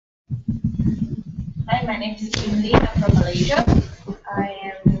Hi, my name is Kim Lee. I'm from Malaysia. I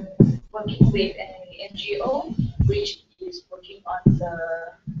am working with an NGO which is working on the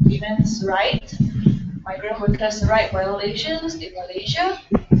women's rights, migrant workers' right violations in Malaysia,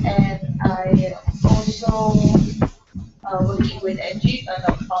 and I also working with a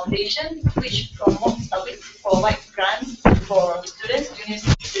foundation which promotes, which provides grants for students,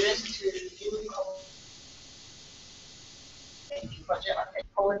 university students to do project on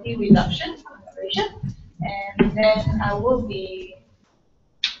poverty reduction in Malaysia. And then I will be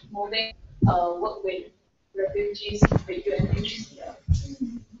moving work with refugees, with UNHCR.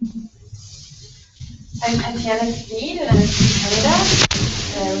 I'm Tatiana Speed, and I'm from Canada.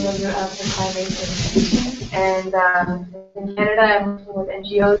 I'm a member of the Climate Institute. And in Canada, I'm working with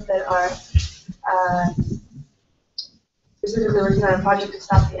NGOs that are specifically working on a project to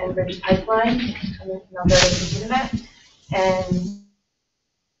stop the Enbridge pipeline in Alberta and Canada. And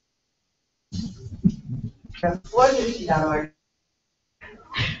 $450.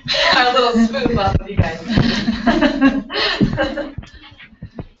 A little spoof off of you guys.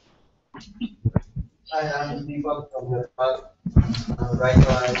 Hi, I'm Deepak from Nepal. Right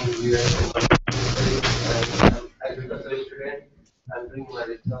now I'm in the US and I'm agricultural student. I'm doing my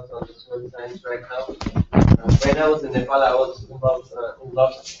research on the soil science right now. When I was in Nepal, I was involved in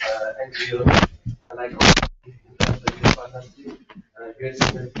lots of NGOs, and I got international partnership. Here's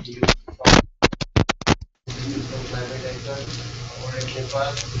the youth from climate action or in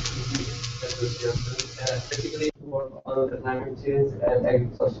Nepal. Basically work on the climate change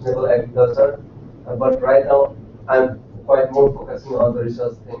and sustainable agriculture. But right now, I'm quite more focusing on the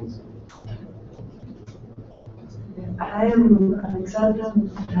research things. I am Alexandra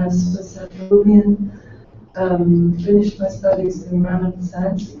Peruvian. Finished my studies in environmental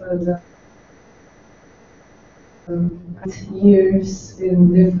science for the years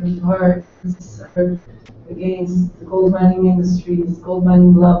in different parts against the gold mining industries, gold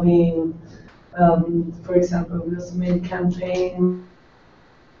mining lobbying. For example, we also made a campaign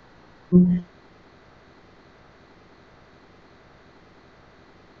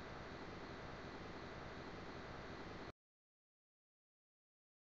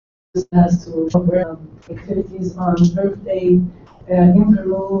has to cover activities on Earth Day in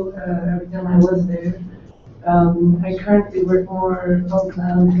Peru every time I was there. I currently work more on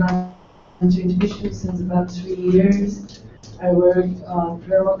climate change issues since about 3 years. I worked on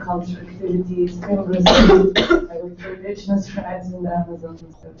permaculture activities in Brazil. I worked for indigenous tribes in the Amazon.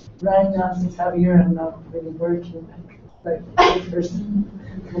 So right now, since Javier, I'm not really working like a person.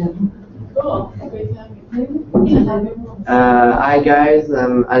 Cool. Hi guys,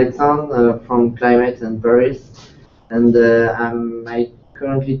 I'm Alexandre from Climate and Paris, and I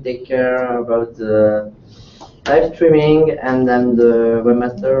currently take care about the live streaming, and I'm the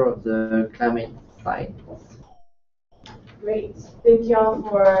webmaster of the climate site. Great. Thank you all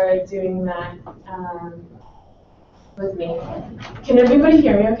for doing that with me. Can everybody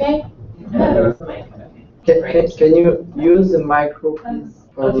hear me okay? Can you use the micro, please?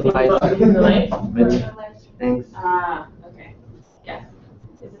 For the live stream? Thanks. Okay. Yeah.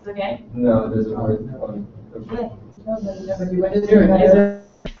 Is this okay? No, there's one.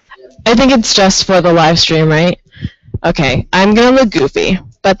 I think it's just for the live stream, right? Okay, I'm gonna look goofy,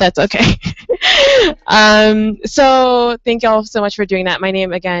 but that's okay. So thank you all so much for doing that. My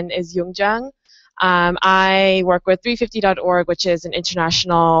name again is Yung Jung. I work with 350.org, which is an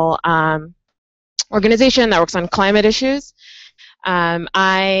international organization that works on climate issues.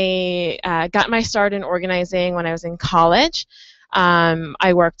 I got my start in organizing when I was in college.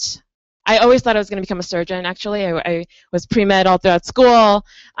 I always thought I was going to become a surgeon, actually. I was pre-med all throughout school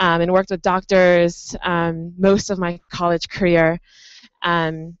and worked with doctors most of my college career.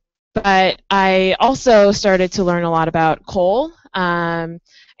 But I also started to learn a lot about coal and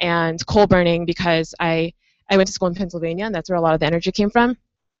coal burning because I went to school in Pennsylvania, and that's where a lot of the energy came from.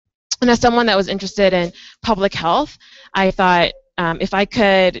 And as someone that was interested in public health, I thought if I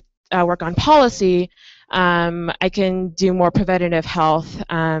could work on policy, I can do more preventative health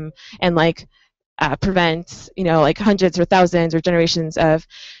and prevent, like hundreds or thousands or generations of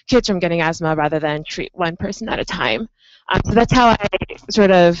kids from getting asthma rather than treat one person at a time. So that's how I sort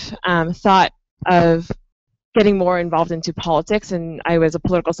of thought of getting more involved into politics, and I was a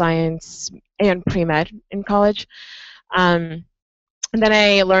political science and pre-med in college. And then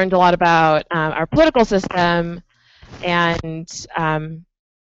I learned a lot about our political system and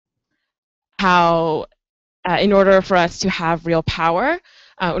how in order for us to have real power,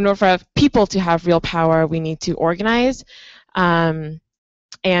 in order for people to have real power, we need to organize. And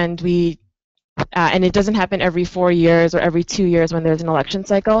we And it doesn't happen every 4 years or every 2 years when there's an election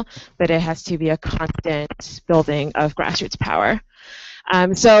cycle, but it has to be a constant building of grassroots power.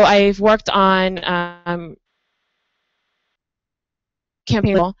 So I've worked on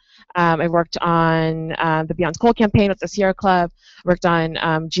campaign. I've worked on the Beyond Coal campaign with the Sierra Club. I worked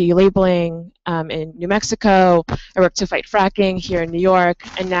on GE labeling in New Mexico. I worked to fight fracking here in New York,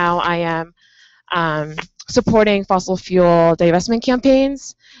 and now I am supporting fossil fuel divestment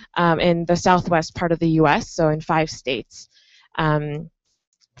campaigns in the southwest part of the U.S., so in 5 states, and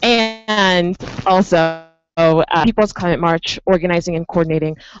also People's Climate March, organizing and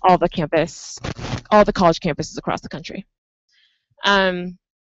coordinating all the college campuses across the country.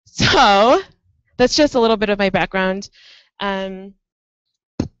 So that's just a little bit of my background. But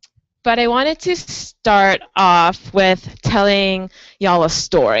I wanted to start off with telling y'all a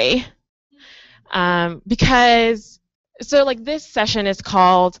story. Because, so like this session is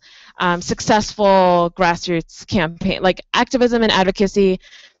called Successful Grassroots Campaign, like Activism and Advocacy,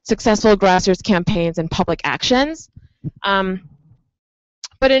 Successful Grassroots Campaigns and Public Actions. But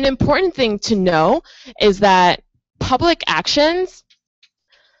an important thing to know is that public actions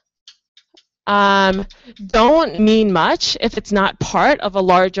don't mean much if it's not part of a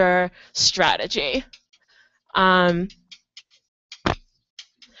larger strategy. And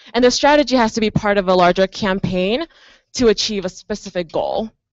the strategy has to be part of a larger campaign to achieve a specific goal.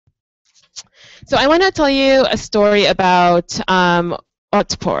 So I want to tell you a story about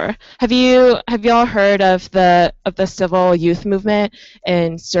Otpor. Have you all heard of the civil youth movement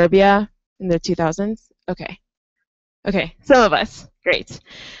in Serbia in the 2000s? Okay. Okay, some of us. Great.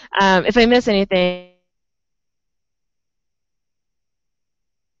 If I miss anything,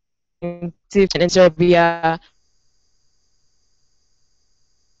 in Serbia,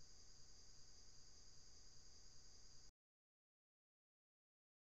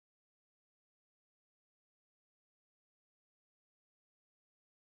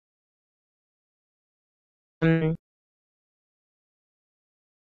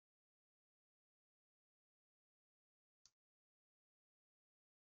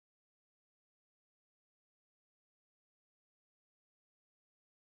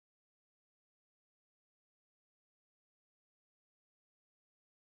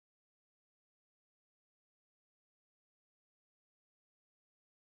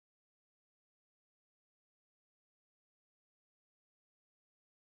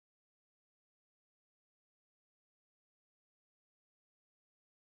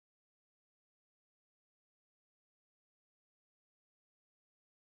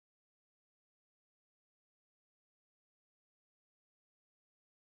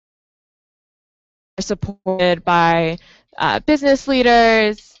 supported by business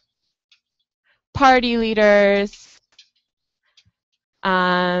leaders, party leaders,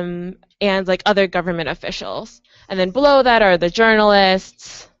 and like other government officials. And then below that are the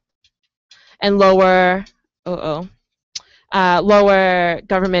journalists and lower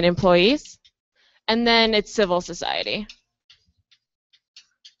government employees. And then it's civil society.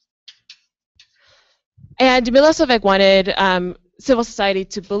 And Milosevic wanted civil society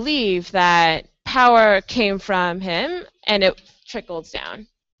to believe that power came from him and it trickled down.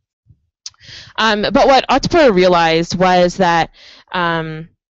 But what Otpor realized was that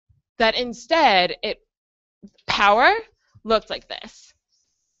that instead power looked like this.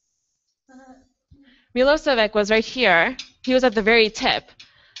 Milosevic was right here. He was at the very tip.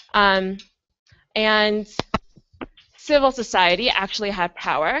 And civil society actually had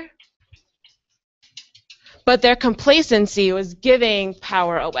power. But their complacency was giving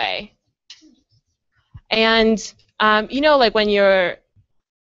power away. And, you know, like when you're,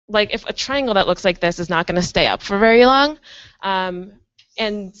 like if a triangle that looks like this is not going to stay up for very long,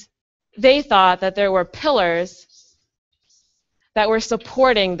 and they thought that there were pillars that were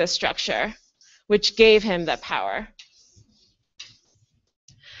supporting the structure, which gave him the power.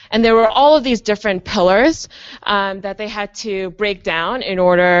 And there were all of these different pillars that they had to break down in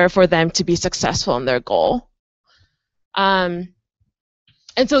order for them to be successful in their goal.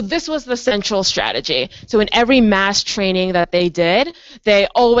 And so this was the central strategy. So in every mass training that they did, they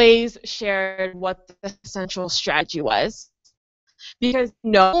always shared what the central strategy was. Because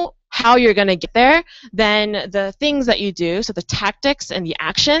you know how you're going to get there, then the things that you do, so the tactics and the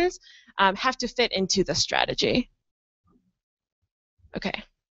actions, have to fit into the strategy. Okay.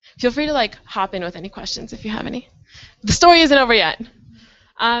 Feel free to like hop in with any questions if you have any. The story isn't over yet.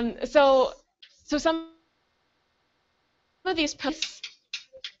 So some of these posts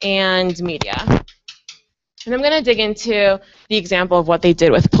and media. And I'm going to dig into the example of what they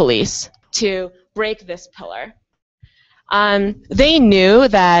did with police to break this pillar. they knew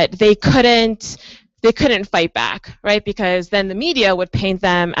that they couldn't fight back, right? Because then the media would paint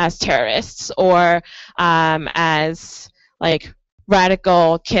them as terrorists or as like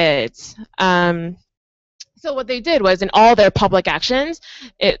radical kids. So what they did was in all their public actions,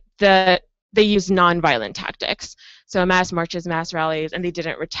 they used nonviolent tactics. So mass marches, mass rallies, and they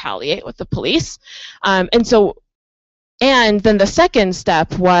didn't retaliate with the police. And then the second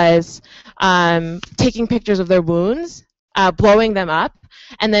step was taking pictures of their wounds, blowing them up,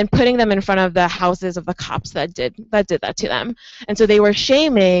 and then putting them in front of the houses of the cops that did that to them. And so they were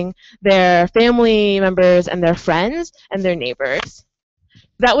shaming their family members and their friends and their neighbors.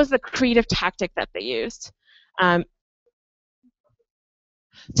 That was the creative tactic that they used.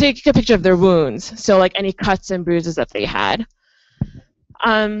 Take a picture of their wounds, so like any cuts and bruises that they had.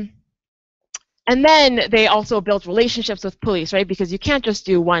 And then they also built relationships with police, right? Because you can't just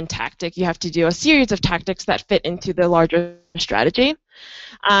do one tactic. You have to do a series of tactics that fit into the larger strategy.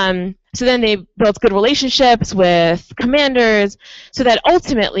 So then they built good relationships with commanders so that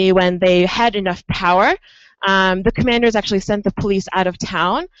ultimately when they had enough power, the commanders actually sent the police out of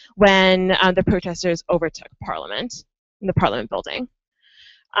town when the protesters overtook Parliament, in the Parliament building.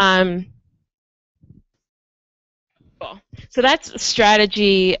 Cool. So that's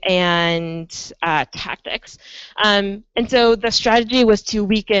strategy and tactics. And so the strategy was to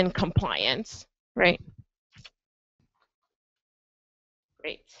weaken compliance, right?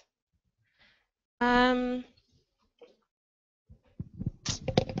 Great.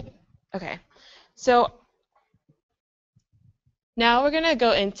 Okay. So now we're going to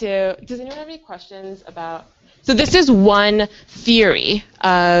go into, does anyone have any questions about, so this is one theory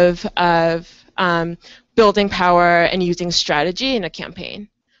of building power and using strategy in a campaign.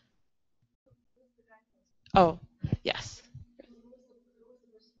 Oh, yes.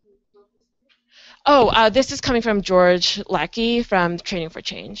 Oh, this is coming from George Lackey from Training for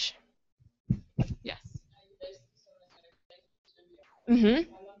Change. Yes. Mm-hmm.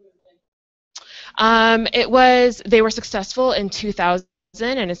 They were successful in 2000,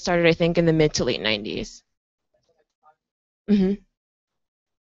 and it started, I think, in the mid to late 90s. Mm-hmm.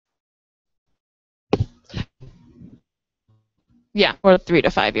 Yeah, or 3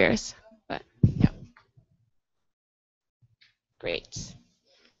 to 5 years. But yeah. Great.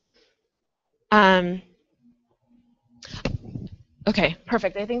 Okay,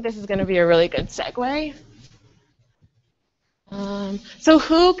 perfect. I think this is going to be a really good segue. So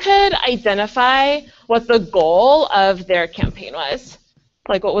who could identify what the goal of their campaign was?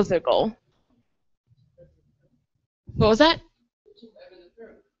 Like, what was their goal? What was that?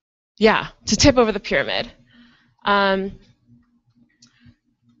 Yeah, to tip over the pyramid.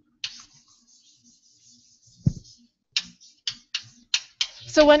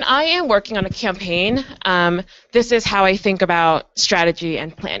 So when I am working on a campaign, this is how I think about strategy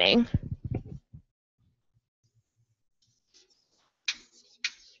and planning.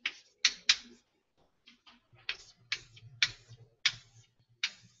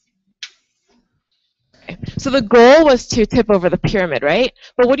 Okay. So the goal was to tip over the pyramid, right?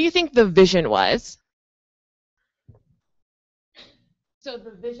 But what do you think the vision was? So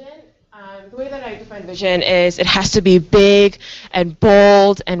the vision, the way that I define vision is it has to be big and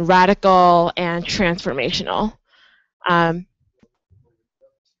bold and radical and transformational.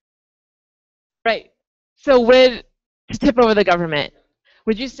 Right. So to tip over the government,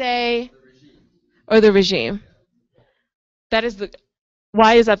 would you say, or the regime? That is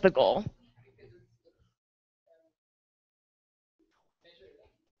why is that the goal?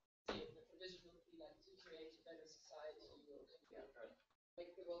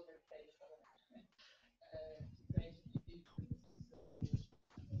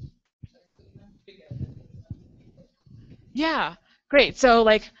 Yeah, great. So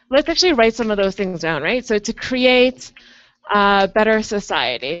like, let's actually write some of those things down, right? So to create a better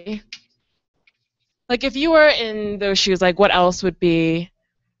society. Like if you were in those shoes, like what else would be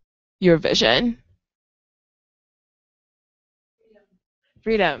your vision?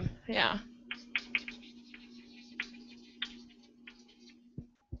 Freedom, yeah.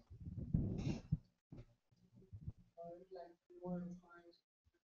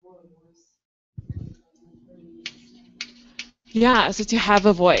 Yeah, so to have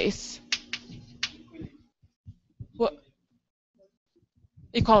a voice. What?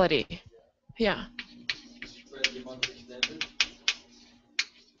 Equality. Yeah.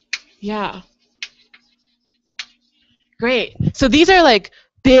 Yeah. Great. So these are like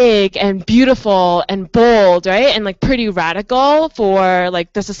big and beautiful and bold, right? And like pretty radical for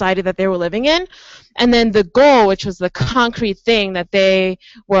like the society that they were living in. And then the goal, which was the concrete thing that they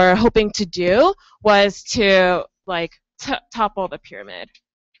were hoping to do, was to like topple the pyramid.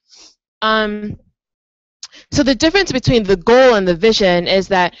 So the difference between the goal and the vision is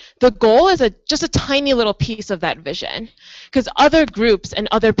that the goal is just a tiny little piece of that vision, because other groups and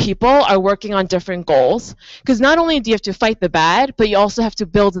other people are working on different goals. Because not only do you have to fight the bad, but you also have to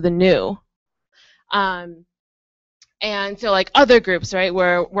build the new. And so like other groups, right,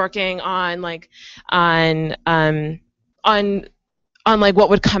 we're working on like on like what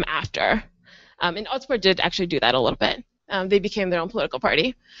would come after. And Otspor did actually do that a little bit. They became their own political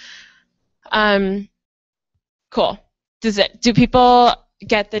party. Cool. Do people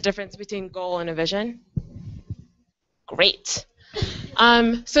get the difference between goal and a vision? Great.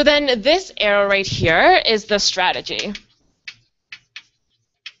 So then this arrow right here is the strategy.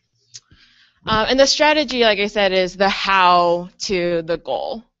 And the strategy, like I said, is the how to the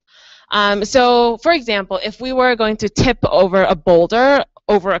goal. So for example, if we were going to tip over a boulder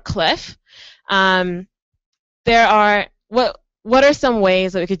over a cliff, there are, what are some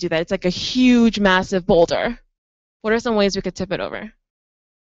ways that we could do that? It's like a huge, massive boulder. What are some ways we could tip it over?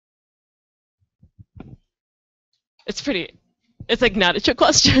 It's like not a trick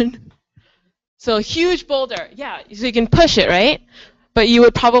question. So a huge boulder, yeah, so you can push it, right? But you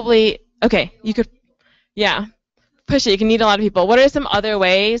would probably, okay, you could, yeah, push it. You can need a lot of people. What are some other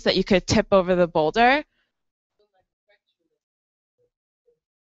ways that you could tip over the boulder?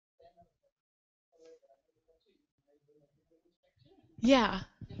 Yeah.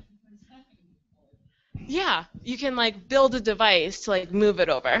 Yeah, you can like build a device to like move it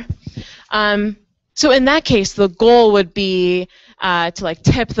over. So in that case, the goal would be to like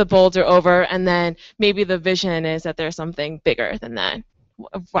tip the boulder over, and then maybe the vision is that there's something bigger than that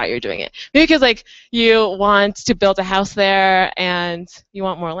of why you're doing it. Maybe because like you want to build a house there and you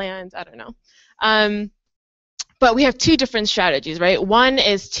want more land. I don't know. But we have two different strategies, right? One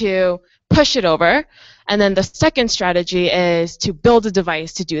is to push it over, and then the second strategy is to build a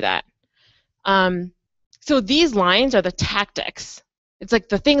device to do that. So these lines are the tactics. It's like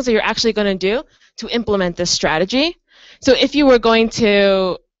the things that you're actually going to do to implement this strategy. So if you were going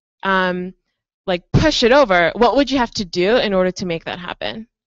to like push it over, what would you have to do in order to make that happen?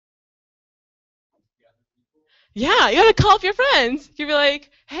 Yeah, you gotta call up your friends. You'd be like,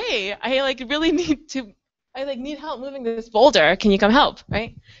 hey, I like really need help moving this boulder. Can you come help,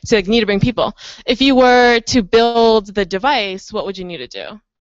 right? So like, you need to bring people. If you were to build the device, what would you need to do?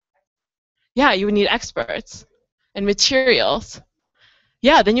 Yeah, you would need experts and materials.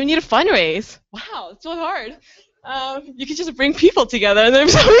 Yeah, then you need a fundraise. Wow, it's so hard. You could just bring people together and they're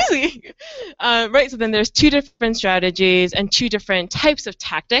so easy. Right, so then there's two different strategies and two different types of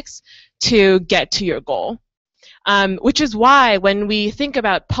tactics to get to your goal. Which is why when we think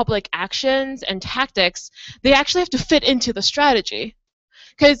about public actions and tactics, they actually have to fit into the strategy.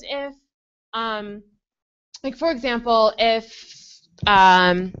 Because if, like for example,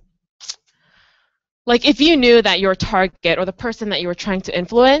 like if you knew that your target or the person that you were trying to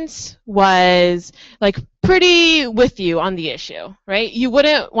influence was like pretty with you on the issue, right? You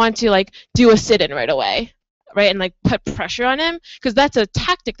wouldn't want to like do a sit-in right away, right? And like put pressure on him, because that's a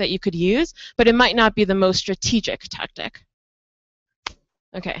tactic that you could use, but it might not be the most strategic tactic.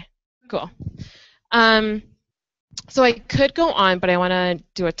 Okay, cool. So I could go on, but I want to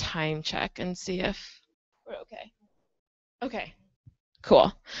do a time check and see if we're okay. Okay,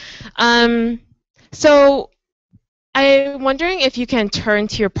 cool. So I'm wondering if you can turn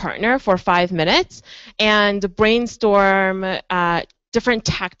to your partner for 5 minutes and brainstorm different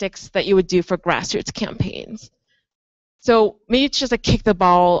tactics that you would do for grassroots campaigns. So maybe it's just to kick the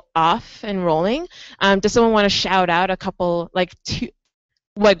ball off and rolling. Does someone want to shout out a couple, like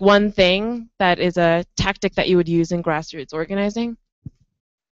one thing that is a tactic that you would use in grassroots organizing?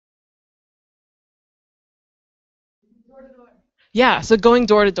 Yeah, so going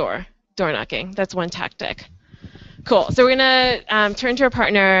door to door, door knocking. That's one tactic. Cool. So we're going to turn to our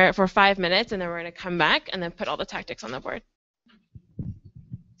partner for 5 minutes, and then we're going to come back and then put all the tactics on the board.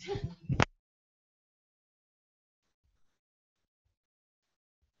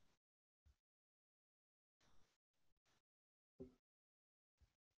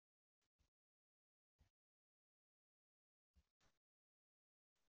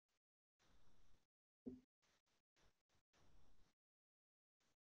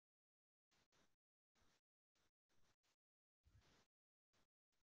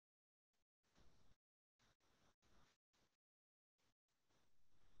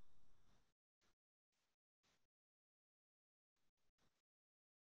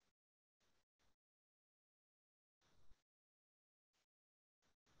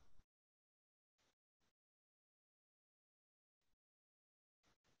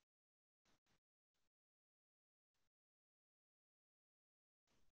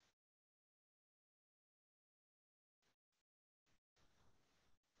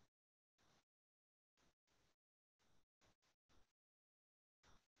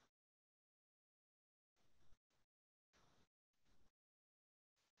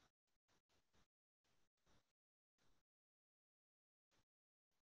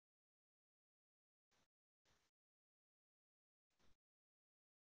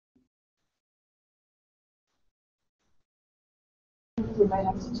 might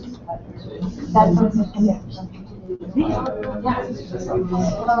have to just that conversation get something to do with me.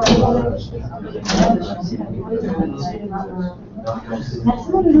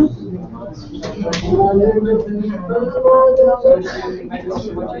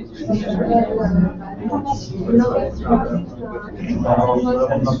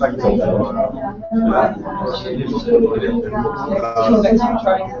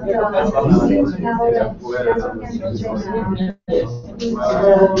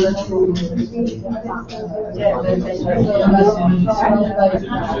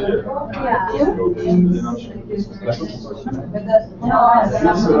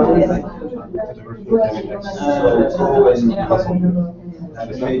 And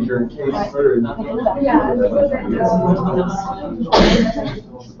a major case for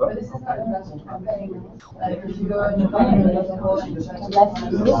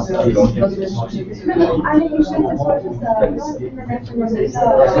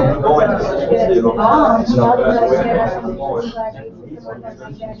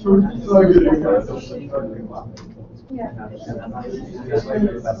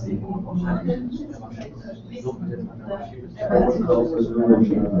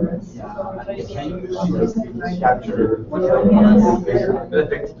capture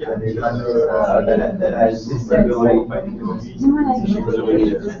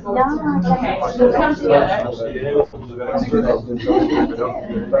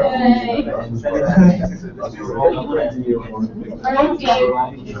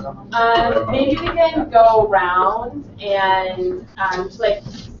Maybe we can go around and like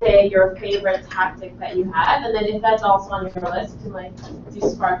say your favorite tactic that you have, and then if that's also on your list, to like do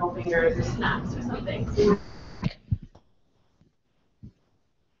sparkle fingers or snaps or something.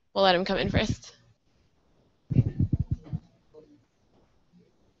 We'll let him come in first.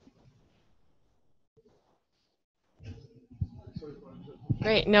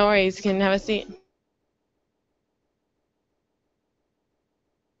 Great, no worries. You can have a seat.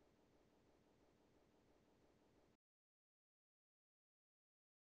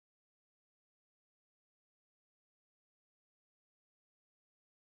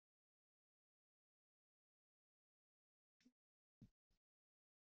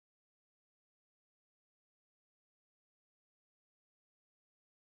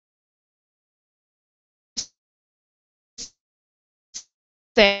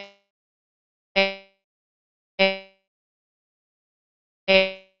 Say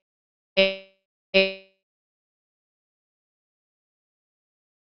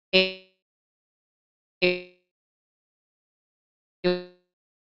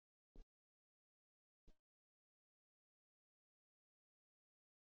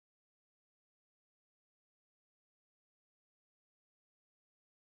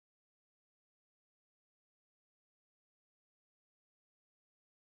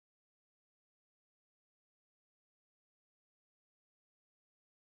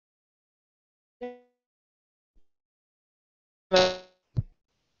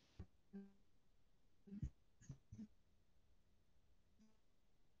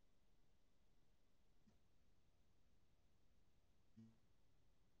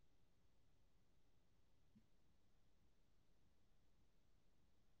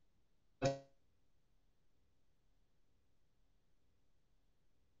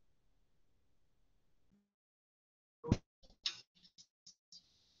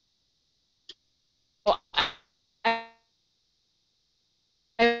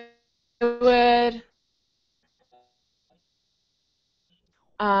I would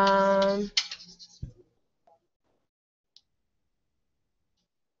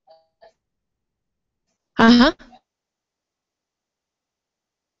uh-huh.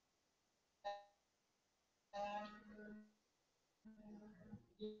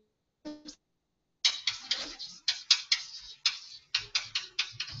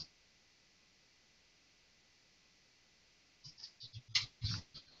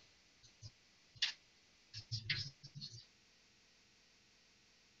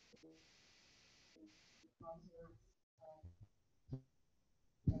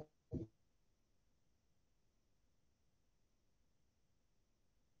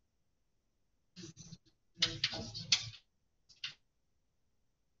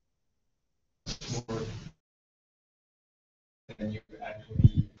 and you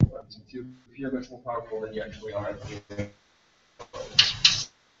actually you feel much more powerful than you actually are.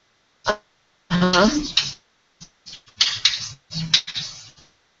 Uh-huh.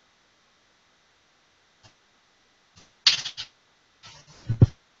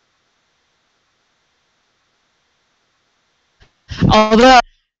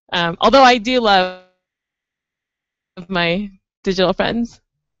 Although I do love my digital friends.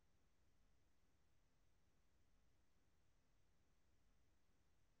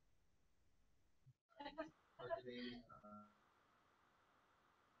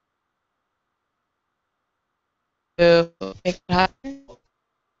 To make it happen.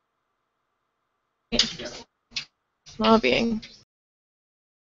 Lobbying.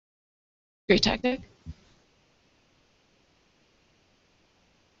 Great tactic.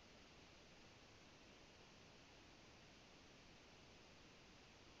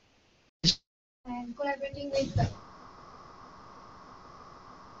 And collaborating with the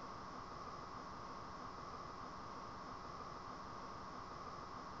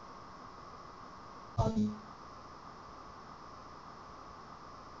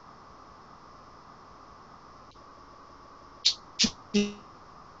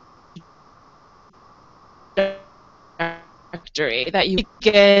Trajectory that you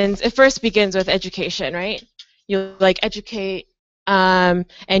begins. It first begins with education, right? You like educate, and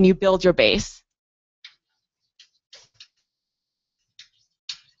you build your base.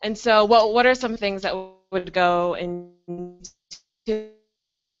 And so, what are some things that would go into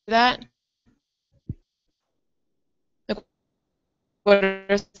that? Like, what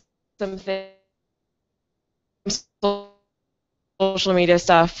are some things, social media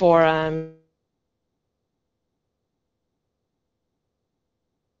stuff for